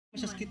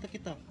Masas kita.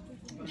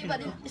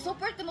 Diba din,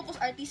 support ka mo ko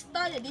sa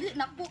artista, ya dili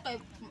nakpo kay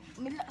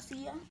mila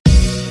siya.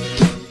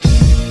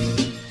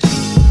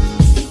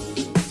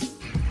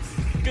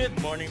 Good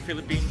morning,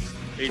 Philippines.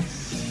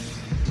 It's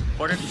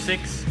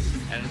 4:06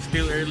 and it's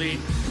still early,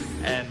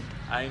 and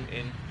I'm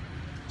in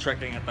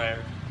trekking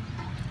attire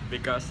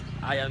because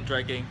I am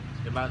trekking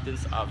the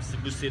mountains of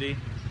Cebu City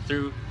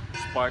through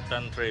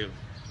Spartan Trail.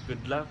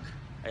 Good luck.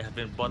 I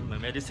haven't bought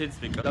my medicines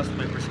because that's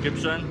my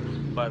prescription,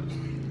 but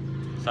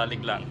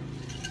salig lang.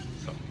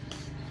 So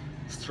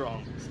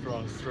strong.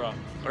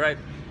 Alright,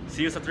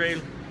 see you sa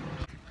trail.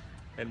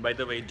 And by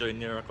the way,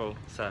 join niyo ako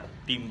sa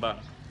Team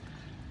Bang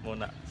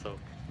muna. So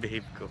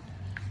behave ko.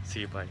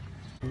 See you, bye.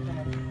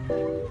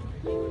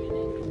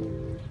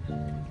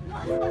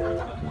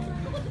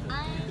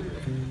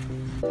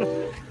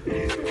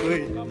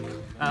 Uy.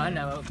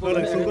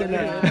 Walang sugod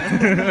na.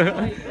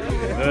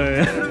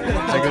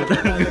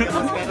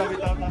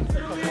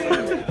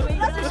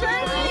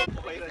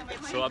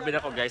 So abin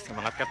ako guys ng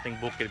mga kat ng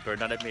bukid pero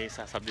na may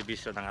sa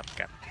subdivision ng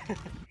atkat.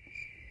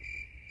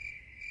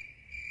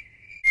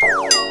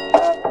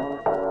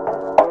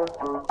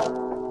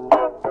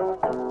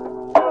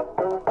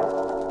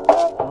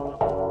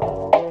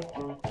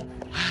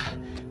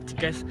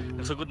 Guys,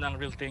 nagsugod na ang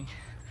real thing.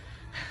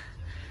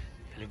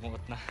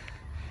 Kalimuot na,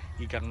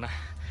 igang na,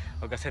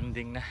 o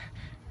ascending na.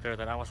 Pero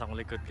tanawa sa akong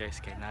likod guys,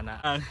 kay nana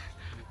ang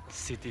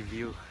city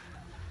view.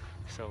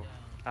 So,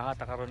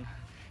 nakatakaroon,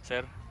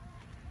 sir.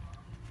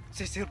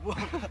 Si Sir po.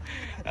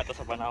 Ato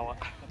sa Banawa.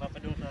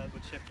 Napapadulong sa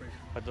Good Shepherd.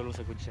 Padulong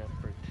sa Good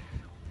Shepherd.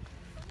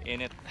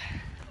 Init.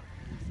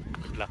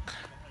 Good luck.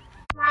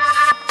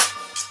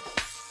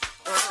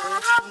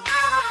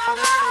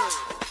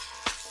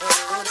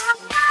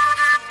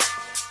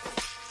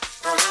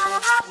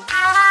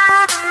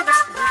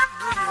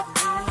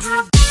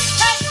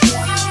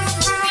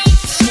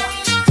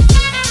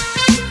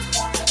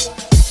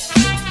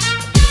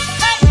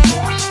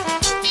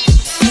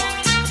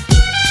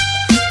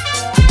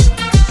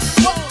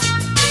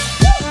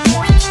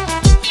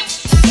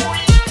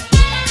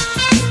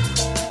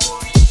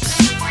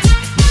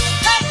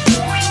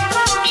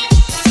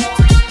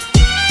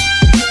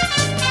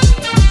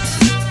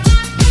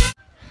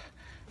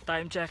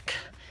 Time check,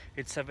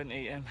 it's 7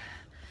 AM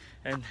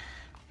and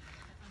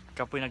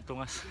kapoy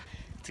nagtungas.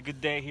 It's a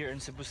good day here in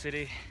Cebu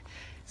City.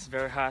 It's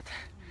very hot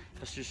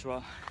as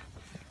usual,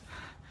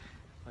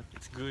 but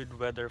it's good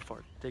weather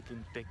for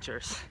taking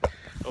pictures.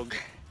 Og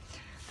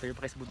tayo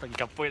pa kayo sa buntag,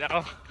 kapoy na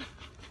ako.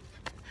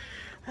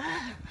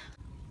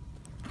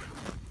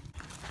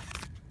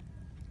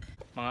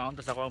 Mga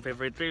ontas ako ang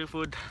favorite trail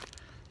food,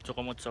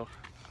 chokomotso.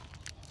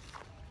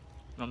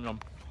 Nom nom.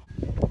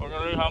 Huwag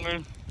na rin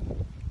hangin.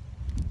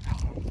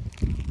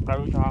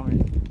 Karo sa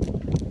hangin.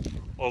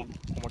 O,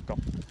 kumatok.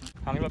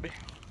 Hangin ba, be?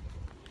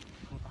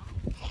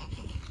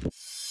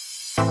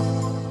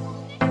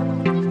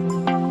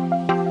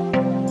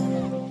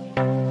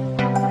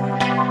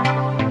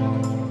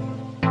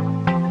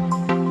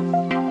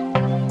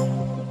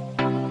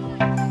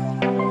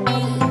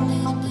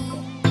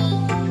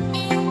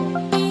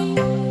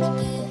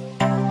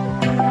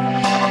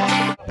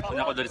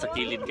 Una ko doon sa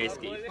kilid guys,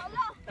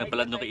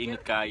 nagpalad nung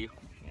kaingot kayo.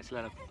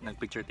 Sila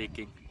nag-picture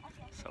taking.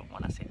 So,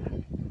 wala sila.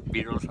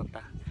 B-roll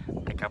santa.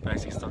 Kay kapala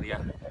sa istorya.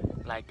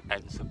 Like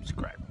and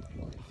subscribe.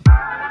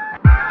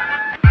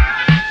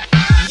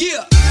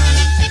 Yeah!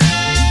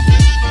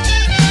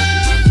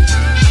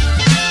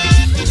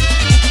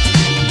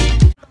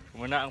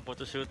 Muna ang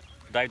photoshoot.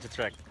 Dive to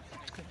trek.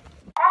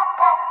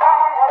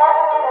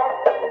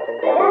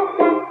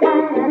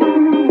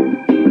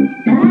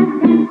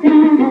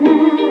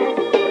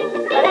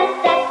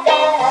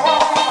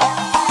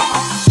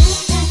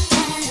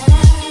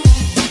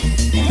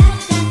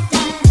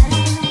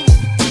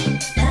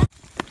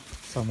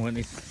 Someone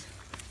is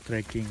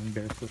trekking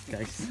barefoot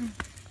guys.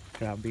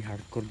 Grabe,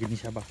 hardcore gini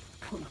siya ba?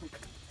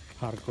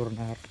 Hardcore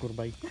na hardcore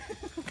bay.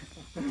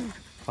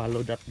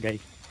 Follow that guy.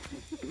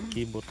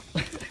 Keyboard.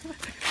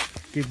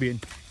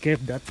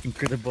 Kev that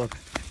incredible.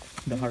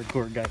 The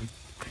hardcore guy.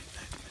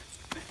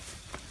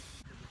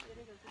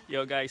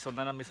 Yo guys, so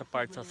na namin sa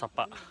part sa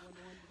sapa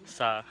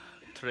sa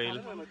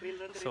trail.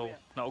 So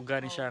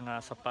naugani siya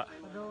nga sapa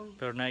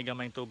pero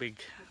naigamay tubig.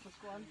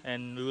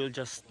 And we will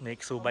just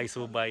make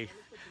subay-subay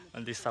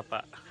on this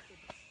sapa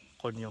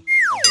konyo.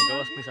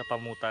 Gawas mi sa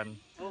pamutan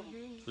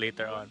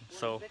later on.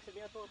 So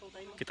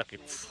kita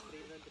kits.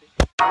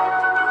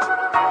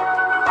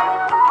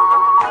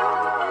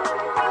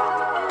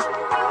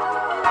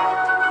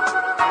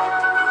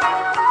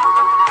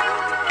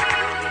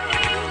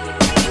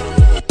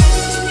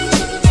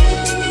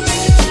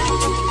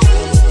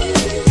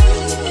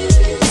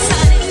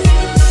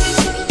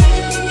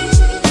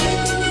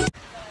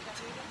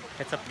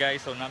 What's up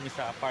guys, so nami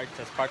sa apart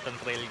sa Spartan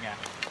Trail nga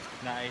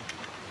na ay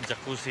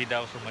jacuzzi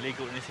daw, so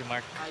maligo ni si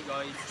Mark. Hi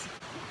guys.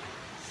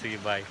 Sige,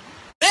 bye.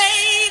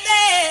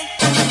 Baby.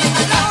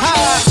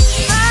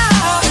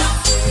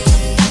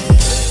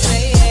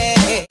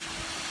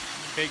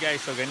 Okay guys,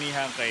 so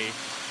ganihan kay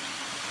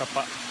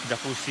sapa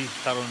jacuzzi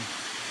karon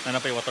na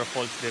napay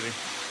waterfalls dire.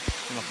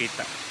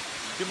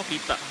 Di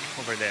makita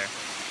over there.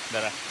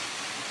 Dara.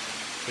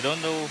 We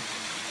don't know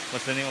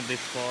what's the name of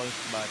this falls,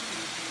 but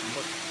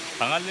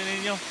pangalan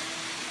ninyo.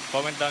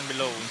 Comment down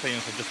below kung sa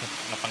yung suggest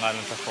na pangalan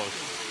sa falls.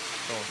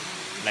 So,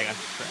 like and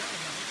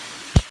subscribe.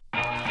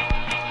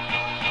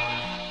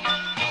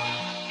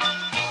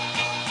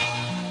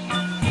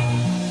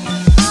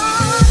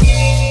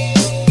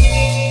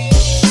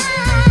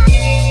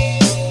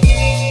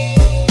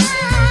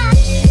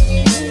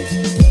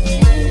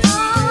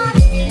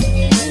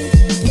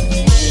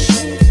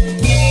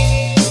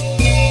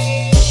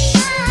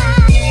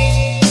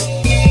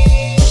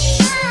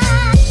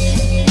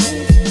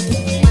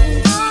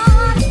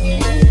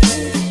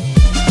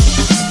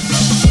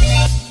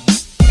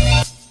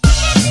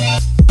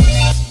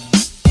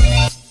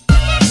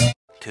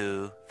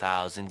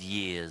 2,000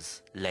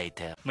 years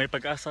later. May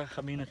pag-asa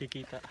kami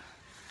nakikita.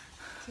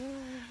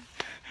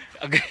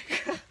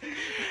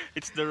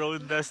 It's the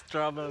road that's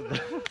traveled.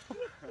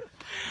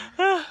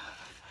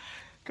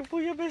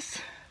 Kapuya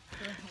bes.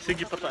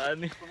 Sige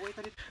pataan eh.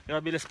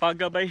 Grabe Laspag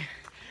bay.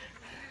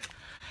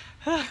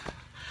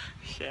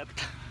 Shit.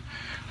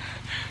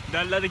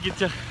 Dala na gid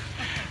siya.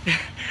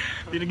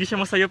 Di na gid siya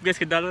masayop guys,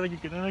 kay dala na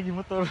gid kana lagi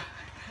motor.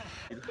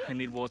 I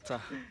need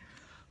water.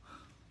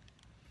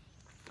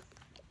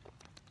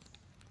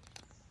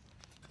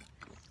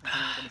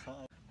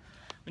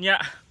 Nya,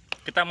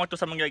 kita mo to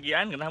sa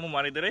mangyagian, ganahan mo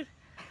mari dire.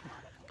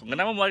 Kung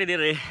ganahan mo mari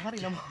dire,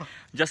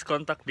 just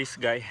contact this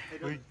guy.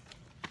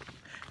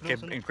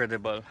 Kev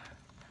Incredible.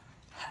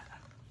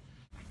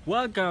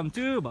 Welcome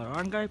to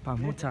Barangay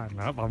Pamutan.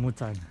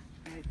 Pamutan.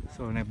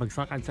 So,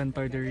 nagbagsakan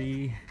center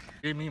diri.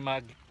 Kami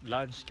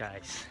mag-lunch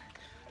guys.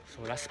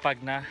 So, Laspag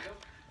na,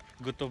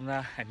 gutom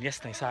na, and yes,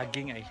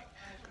 naisaging ay.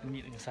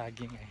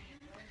 Naisaging ay.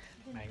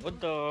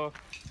 Naingod.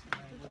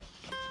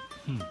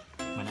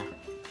 Mana?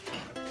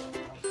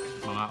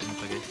 Mga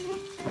umata guys.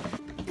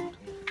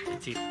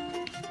 That's it.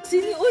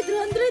 Sini, oy,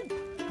 300!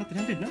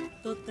 300 na?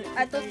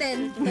 Ah, to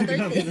 10. To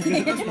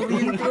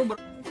 30.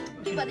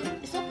 Diba,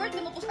 super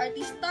kinukos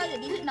artista, ya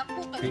dili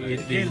nakpo kay.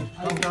 Jel,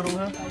 ang tarong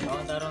ha? Oo,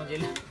 tarong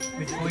Jill.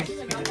 With voice,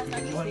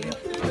 pinagpilihan niya.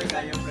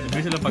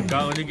 Sabi sila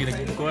pagkaon ni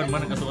ginagkuhan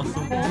man ang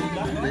kasukaso.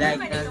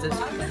 Like and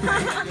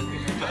subscribe.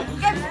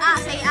 Kev,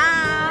 say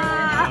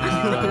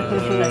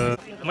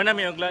Mana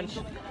may og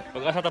lunch.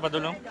 Pag-asa ta pa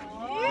dulong.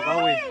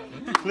 Bawi.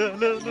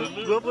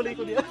 Guwapo na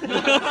ko diya.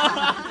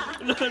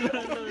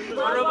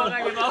 Aro ba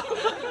kayo mo?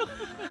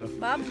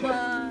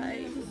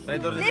 bye-bye.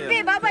 Lipi,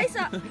 bye-bye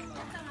sa.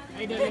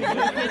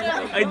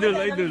 Idol.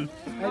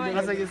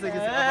 Sige.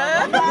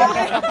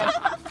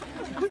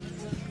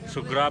 So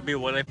grabe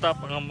wala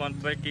top ang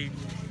mountain biking.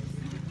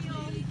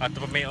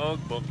 Ato pa may og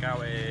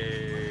Bocaue.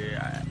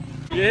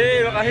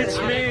 Yay, maka-hits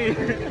me.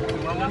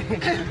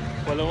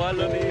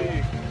 Walo-walo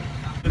ni.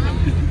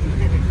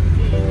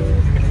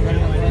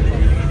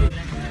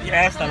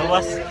 Yes,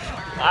 naluwas.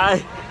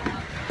 Ay.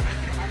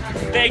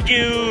 Thank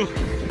you.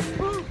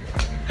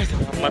 Ay,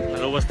 salamat.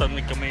 Naluwas tayo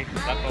ni kami.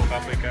 Lakaw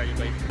kape kayo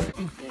ba?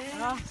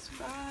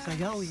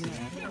 Sayaw yun.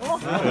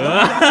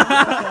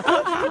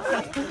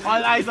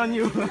 All eyes on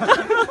you.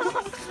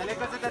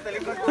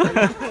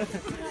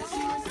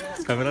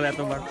 Kamera na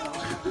ito, Mark.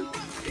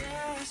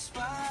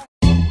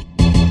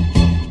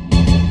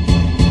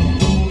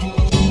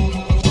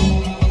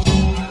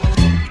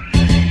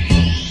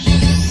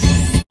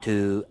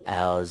 Two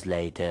hours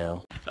later.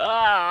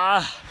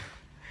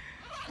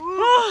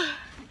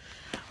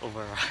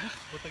 Over.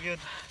 Butag yun.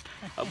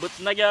 Abot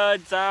na yun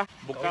sa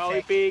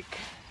Bocaue Peak.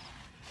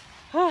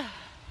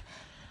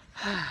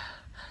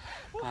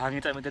 Pahangit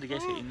tayo madali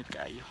guys, init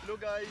kayo. Hello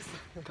guys.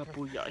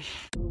 Kapuyay.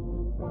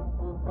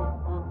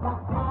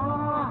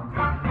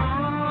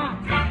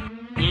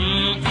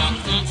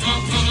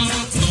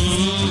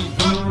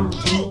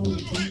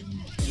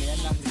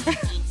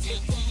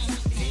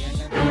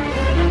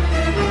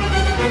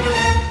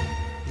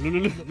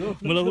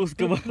 Malahus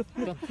ka ba?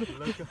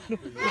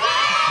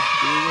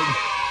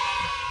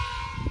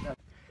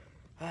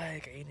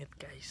 Ay, kainit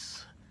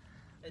guys.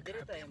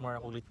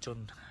 Mara ko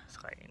lechon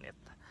sa kainit.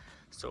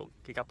 So,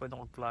 kikapoy na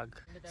vlog.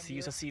 See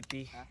you sa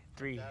city.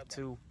 3,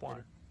 2,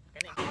 1.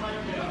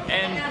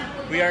 And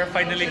we are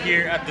finally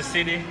here at the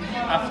city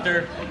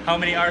after how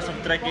many hours of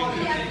trekking.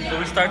 So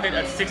we started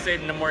at 6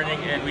 in the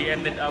morning and we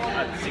ended up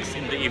at 6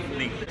 in the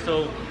evening.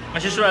 So,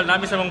 as usual,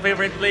 namin sa mga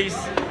favorite place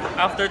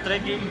after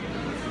trekking,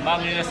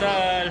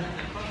 Inasal.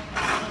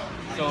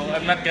 So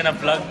I'm not gonna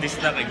vlog this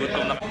na, kay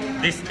gutom na.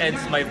 This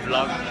ends my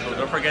vlog. So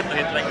don't forget to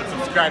hit like and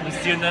subscribe and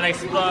see you in the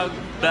next vlog.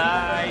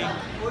 Bye!